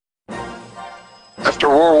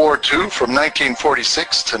After World War II, from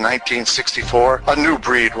 1946 to 1964, a new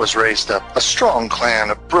breed was raised up. A strong clan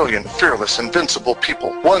of brilliant, fearless, invincible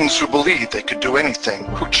people. Ones who believed they could do anything,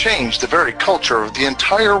 who changed the very culture of the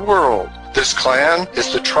entire world. This clan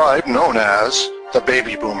is the tribe known as the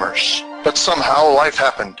Baby Boomers. But somehow life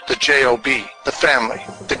happened. The J-O-B, the family,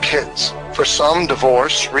 the kids. For some,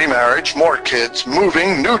 divorce, remarriage, more kids,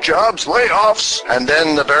 moving, new jobs, layoffs. And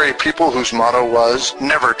then the very people whose motto was,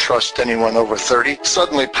 never trust anyone over 30,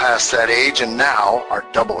 suddenly passed that age and now are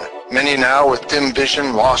double it. Many now with dim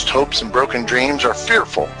vision, lost hopes, and broken dreams are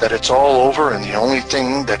fearful that it's all over and the only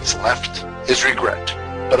thing that's left is regret.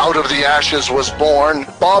 But out of the ashes was born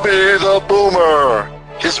Bobby the Boomer.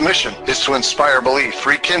 His mission is to inspire belief,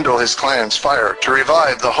 rekindle his clan's fire, to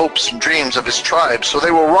revive the hopes and dreams of his tribe so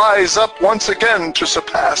they will rise up once again to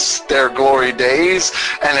surpass their glory days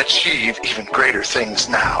and achieve even greater things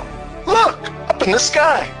now. Look, up in the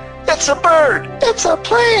sky. It's a bird. It's a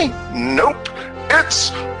plane. Nope.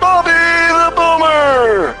 It's Bobby the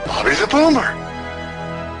Boomer. Bobby the Boomer.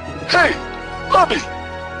 Hey, Bobby.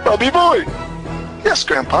 Bobby boy. Yes,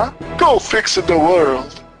 Grandpa. Go fix the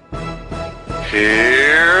world.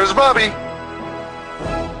 Here's Bobby.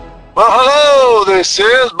 Well, hello, this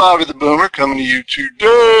is Bobby the Boomer coming to you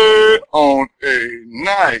today on a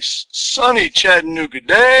nice sunny Chattanooga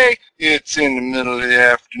day. It's in the middle of the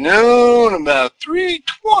afternoon, about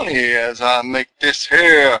 3:20 as I make this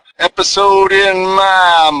here episode in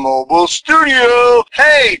my mobile studio.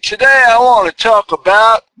 Hey, today I want to talk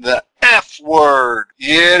about the F word.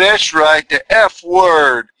 Yeah, that's right, the F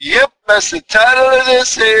word. Yep, that's the title of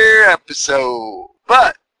this here episode.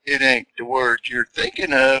 But it ain't the word you're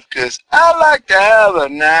thinking of, because I like to have a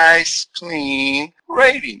nice, clean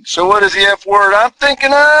rating. So what is the F word I'm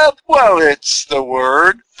thinking of? Well, it's the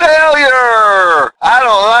word failure. I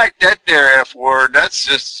don't like that there F word. That's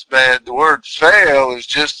just as bad. The word fail is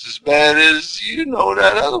just as bad as,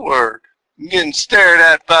 that other word. I'm getting stared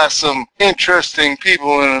at by some interesting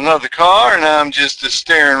people in another car, and I'm just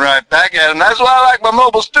staring right back at them. That's why I like my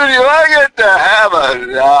mobile studio. I get to have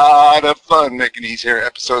a lot of fun making these here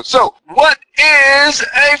episodes. So, what is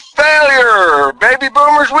a failure? Baby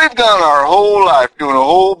boomers, we've gone our whole life doing a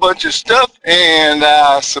whole bunch of stuff, and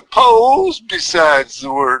I suppose, besides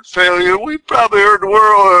the word failure, we've probably heard the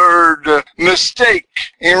word mistake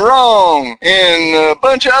and wrong and a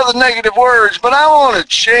bunch of other negative words, but I want to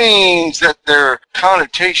change that their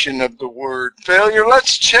connotation of the word failure.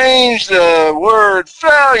 Let's change the word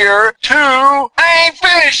failure to I ain't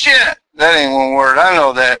finished yet. That ain't one word, I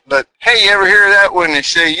know that, but hey, you ever hear that when they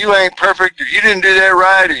say you ain't perfect, or you didn't do that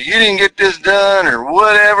right, or you didn't get this done, or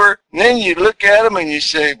whatever, and then you look at them and you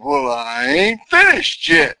say, well, I ain't finished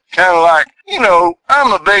yet. Kind of like,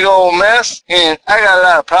 I'm a big old mess, and I got a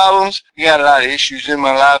lot of problems, I got a lot of issues in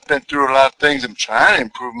my life, been through a lot of things, I'm trying to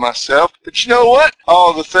improve myself, but you know what?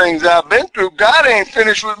 All the things I've been through, God ain't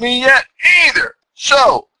finished with me yet either.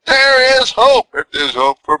 So, there is hope. If there's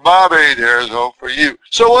hope for Bobby, there's hope for you.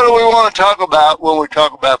 So what do we want to talk about when we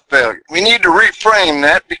talk about failure? We need to reframe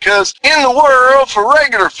that, because in the world, for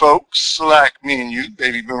regular folks like me and you,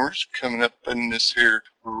 baby boomers, coming up in this here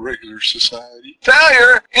regular society,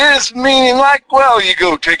 failure is meaning like, well, you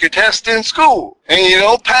go take a test in school and you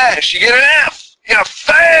don't pass, you get an F. You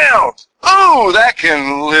failed. Ooh, that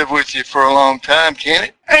can live with you for a long time, can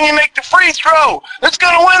it? And you make the free throw. That's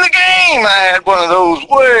going to win the game. I had one of those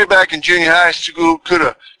way back in junior high school. Could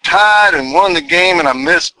have tied and won the game, and I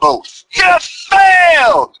missed both. You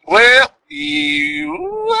failed. Well,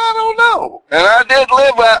 I don't know. And I did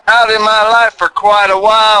live out in my life for quite a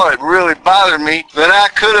while. It really bothered me that I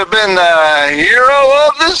could have been the hero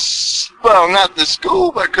of this. Well, not the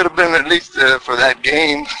school, but I could have been at least for that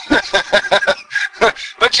game.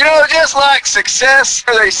 But just like success,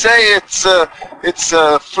 they say it's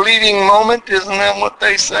a fleeting moment, isn't that what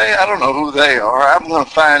they say? I don't know who they are. I'm going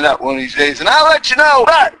to find out one of these days, and I'll let you know.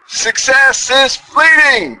 But success is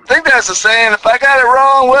fleeting. I think that's the saying. If I got it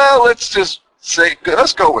wrong, well, let's just say,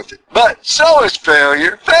 let's go with it. But so is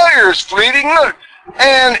failure. Failure is fleeting. Look.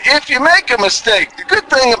 And if you make a mistake, the good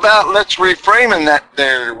thing about let's reframing that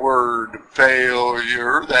there word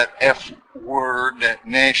failure, that F word, that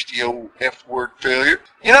nasty old F word failure,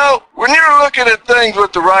 when you're looking at things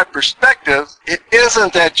with the right perspective, it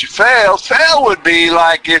isn't that you failed. Fail would be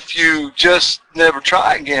like if you just never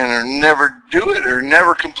try again, or never do it, or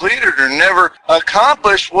never complete it, or never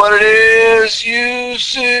accomplish what it is you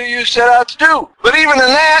set out to do. But even in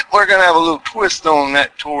that, we're going to have a little twist on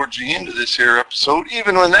that towards the end of this here episode.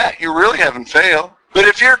 Even with that, you really haven't failed. But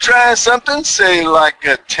if you're trying something, say like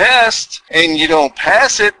a test, and you don't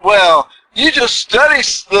pass it, well, you just study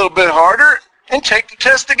a little bit harder, and take the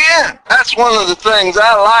test again. That's one of the things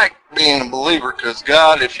I like being a believer, because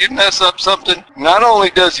God, if you mess up something, not only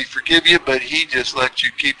does he forgive you, but he just lets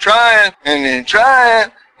you keep trying and then trying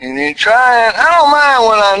and then trying. I don't mind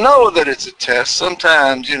when I know that it's a test.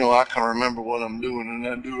 Sometimes, I can remember what I'm doing and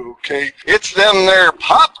I do okay. It's them there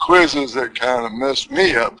pop quizzes that kind of mess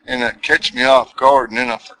me up and that catch me off guard, and then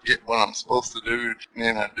I forget what I'm supposed to do, and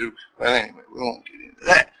then I do. But anyway, we won't get into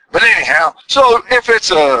that. But anyhow, so if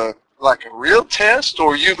it's like a real test,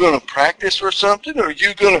 or you going to practice or something, or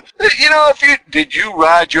you going to, did you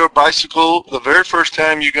ride your bicycle the very first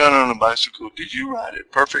time you got on a bicycle? Did you ride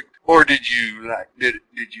it perfect? Or did you did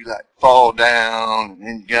you fall down and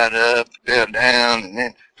then you got up, fell down, and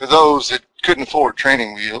then for those that couldn't afford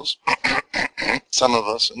training wheels, some of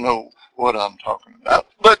us know what I'm talking about.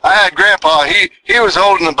 But I had Grandpa, he was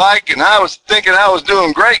holding the bike, and I was thinking I was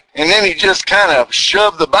doing great, and then he just kind of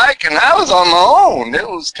shoved the bike, and I was on my own. It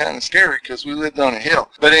was kind of scary because we lived on a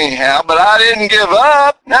hill. But anyhow, I didn't give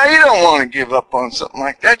up. Now, you don't want to give up on something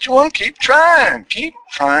like that. You want to keep trying,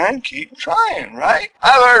 right?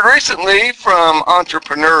 I've heard recently from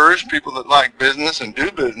entrepreneurs, people that like business and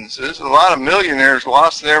do businesses, a lot of millionaires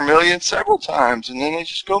lost their millions several times, and then they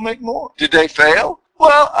just go make more. Did they fail?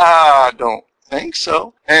 Well, I don't think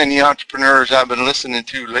so. And the entrepreneurs I've been listening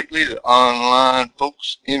to lately, the online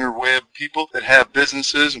folks, interweb people that have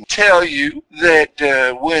businesses, tell you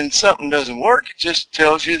that when something doesn't work, it just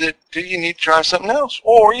tells you that you need to try something else,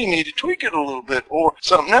 or you need to tweak it a little bit, or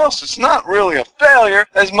something else. It's not really a failure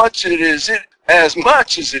as much as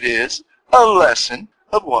it is a lesson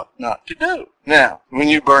of what not to do. Now, when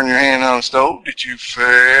you burn your hand on a stove, did you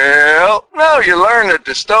fail? No, you learn that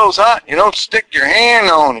the stove's hot. You don't stick your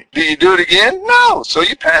hand on it. Do you do it again? No. So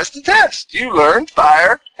you passed the test. You learned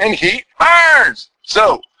fire and heat burns.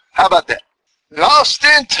 So, how about that? Lost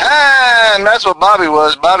in time. That's what Bobby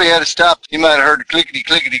was. Bobby had to stop. You might have heard the clickety,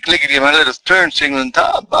 clickety, clickety in my little turn signal on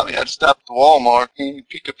top. Bobby had to stop at the Walmart and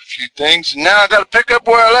pick up a few things. And now I got to pick up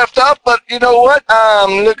where I left off. But you know what?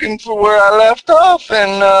 I'm looking for where I left off.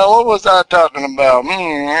 And what was I talking about?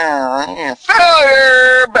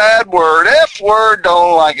 Failure. Bad word. F word.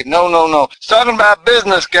 Don't like it. No. It's talking about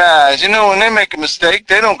business guys. When they make a mistake,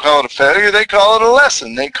 they don't call it a failure. They call it a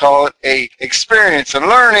lesson. They call it a experience, a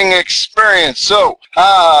learning experience. So,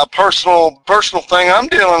 personal thing I'm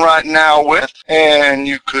dealing right now with, and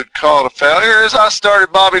you could call it a failure, is I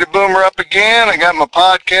started Bobby the Boomer up again. I got my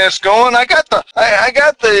podcast going. I got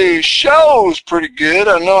the shows pretty good.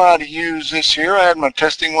 I know how to use this here. I had my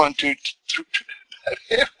testing 1, 2, 3.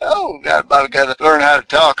 Oh, Bobby got to learn how to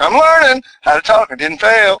talk. I'm learning how to talk. I didn't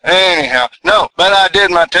fail. Anyhow, no, but I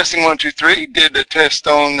did my testing 1, 2, 3. Did the test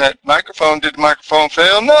on that microphone. Did the microphone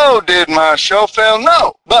fail? No. Did my show fail?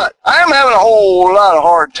 No. But I am having a whole lot of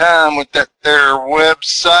hard time with that there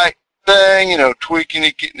website thing, tweaking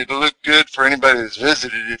it, getting it to look good for anybody that's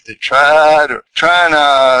visited if they tried, or trying to,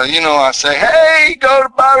 I say, hey, go to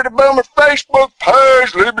Bobby the Boomer Facebook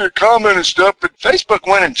page, leave me a comment and stuff. But Facebook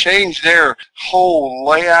went and changed their whole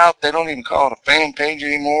layout. They don't even call it a fan page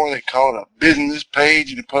anymore. They call it a business page,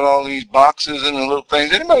 and they put all these boxes and the little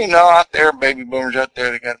things. Anybody know out there, baby boomers out there,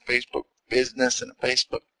 they got a Facebook business and a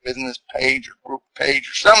Facebook business page or group page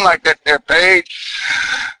or something like that, their page?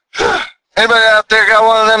 Anybody out there got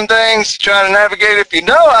one of them things trying to navigate? If you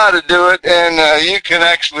know how to do it, and you can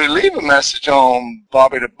actually leave a message on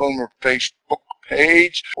Bobby the Boomer Facebook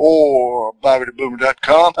page or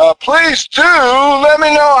BobbyTheBoomer.com. Please do let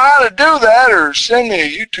me know how to do that, or send me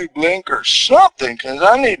a YouTube link or something, because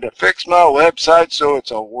I need to fix my website so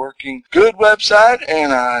it's a working, good website,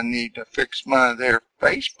 and I need to fix their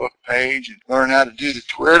Facebook page and learn how to do the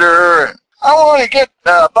Twitter. And I want to get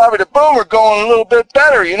Bobby the Boomer going a little bit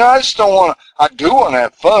better. I just don't want to. I do want to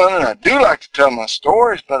have fun, and I do like to tell my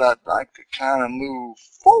stories, but I'd like to kind of move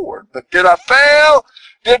forward. But did I fail?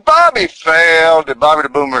 Did Bobby fail? Did Bobby the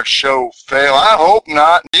Boomer show fail? I hope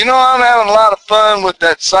not. I'm having a lot of fun with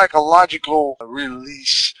that psychological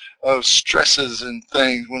release of stresses and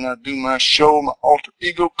things. When I do my show, my alter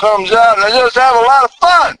ego comes out, and I just have a lot of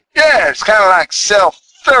fun. Yeah, it's kind of like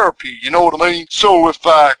self-therapy, you know what I mean? So if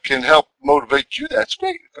I can help motivate you, that's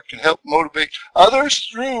great. If I can help motivate others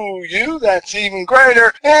through you, that's even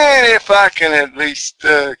greater. And if I can at least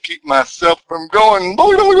keep myself from going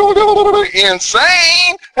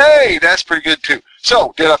insane, hey, that's pretty good too.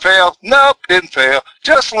 So, did I fail? Nope, didn't fail.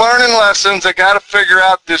 Just learning lessons. I got to figure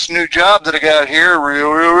out this new job that I got here.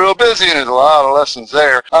 Real busy, and there's a lot of lessons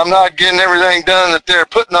there. I'm not getting everything done that they're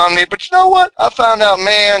putting on me, but you know what? I found out,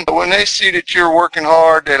 man, when they see that you're working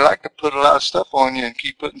hard, they like to put a lot of stuff on you and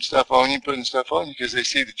keep putting stuff on you because they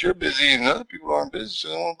see that you're busy and other people aren't busy, so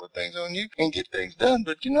they want to put things on you and get things done.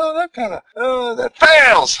 But you know, that kind of, that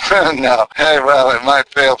fails. No, hey, well, it might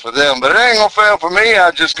fail for them, but it ain't going to fail for me.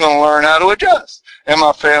 I'm just going to learn how to adjust. Am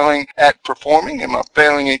I failing at performing? Am I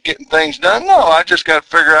failing at getting things done? No, I just got to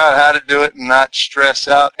figure out how to do it and not stress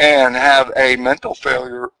out and have a mental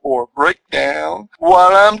failure or breakdown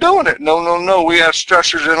while I'm doing it. No. We have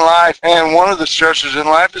stressors in life, and one of the stressors in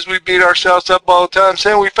life is we beat ourselves up all the time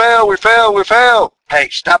saying we fail. Hey,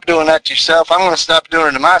 stop doing that to yourself. I'm going to stop doing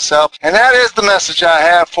it to myself. And that is the message I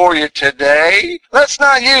have for you today. Let's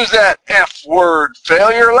not use that F word,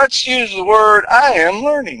 failure. Let's use the word I am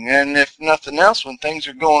learning. And if nothing else, when things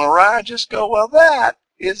are going awry, just go, well, that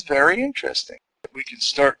is very interesting. We can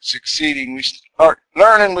start succeeding. We start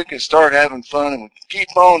learning. We can start having fun. And we can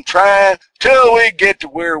keep on trying till we get to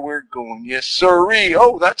where we're going. Yes, sirree.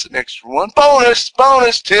 Oh, that's an extra one. Bonus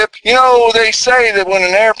tip. You know, they say that when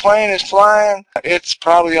an airplane is flying, it's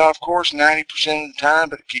probably off course 90% of the time,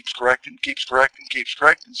 but it keeps correcting.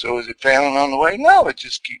 So is it failing on the way? No, it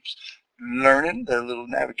just keeps learning the little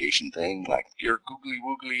navigation thing like your googly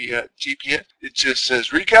woogly GPS. It just says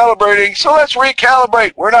recalibrating. So let's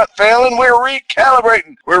recalibrate. We're not failing. We're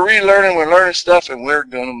recalibrating. We're relearning. We're learning stuff, and we're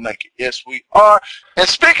going to make it. Yes, we are. And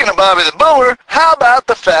speaking of Bobby the Boomer, how about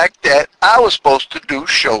the fact that I was supposed to do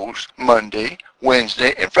shows Monday,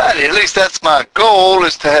 Wednesday, and Friday? At least that's my goal,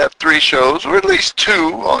 is to have 3 shows, or at least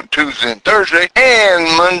 2 on Tuesday and Thursday. And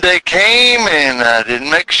Monday came, and I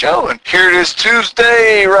didn't make a show. And here it is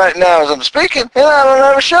Tuesday right now as I'm speaking, and I don't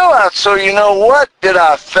have a show out. So you know what? Did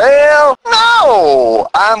I fail? No!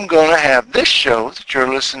 I'm going to have this show that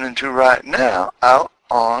you're listening to right now out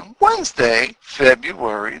on Wednesday,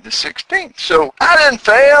 February the 16th. So I didn't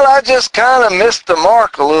fail. I just kind of missed the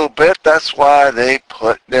mark a little bit. That's why they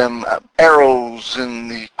put them arrows in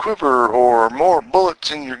the quiver, or more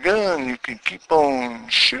bullets in your gun. You can keep on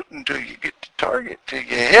shooting till you get to target, till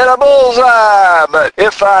you hit a bullseye. But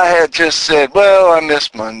if I had just said, well, I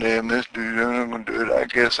missed Monday, I missed Tuesday, I'm going to do it, I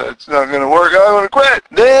guess it's not going to work, I'm going to quit,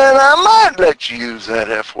 then I might let you use that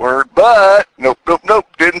F word. But nope,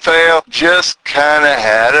 didn't fail. Just kind of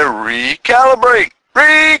had to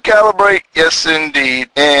recalibrate, yes indeed.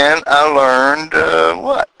 And I learned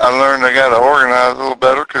what? I learned I got to organize a little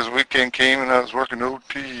better, because the weekend came and I was working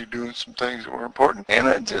OT doing some things that were important, and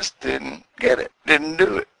I just didn't get it, didn't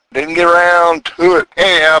do it. Didn't get around to it.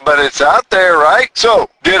 Anyhow, but it's out there, right? So,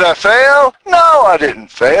 did I fail? No, I didn't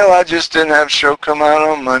fail. I just didn't have a show come out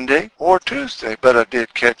on Monday or Tuesday. But I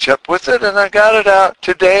did catch up with it, and I got it out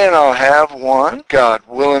today, and I'll have one, God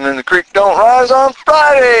willing, and the creek don't rise, on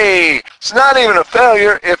Friday. It's not even a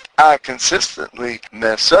failure if I consistently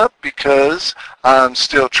mess up, because I'm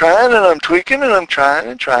still trying, and I'm tweaking, and I'm trying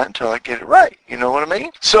until I get it right. You know what I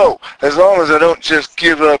mean? So, as long as I don't just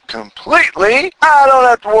give up completely, I don't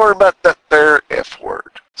have to worry about that there F word.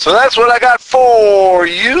 So that's what I got for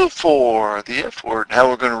you for the F word, and how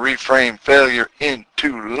we're going to reframe failure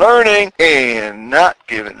into learning and not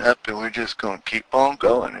giving up, and we're just going to keep on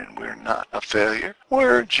going, and we're not a failure.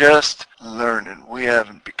 We're just learning. We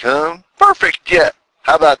haven't become perfect yet.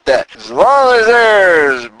 How about that? As long as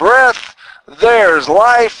there's breath, there's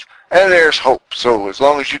life, and there's hope. So as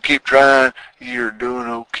long as you keep trying, you're doing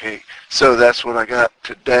okay. So that's what I got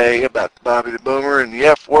today about the Bobby the Boomer and the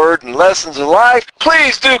F word and lessons of life.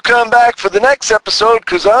 Please do come back for the next episode,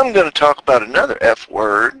 because I'm going to talk about another F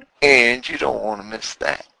word, and you don't want to miss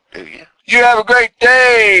that, do you? You have a great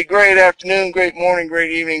day, great afternoon, great morning,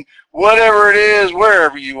 great evening, whatever it is,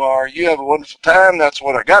 wherever you are. You have a wonderful time. That's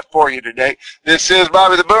what I got for you today. This is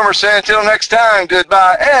Bobby the Boomer saying until next time,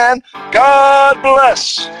 goodbye and God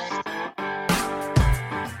bless.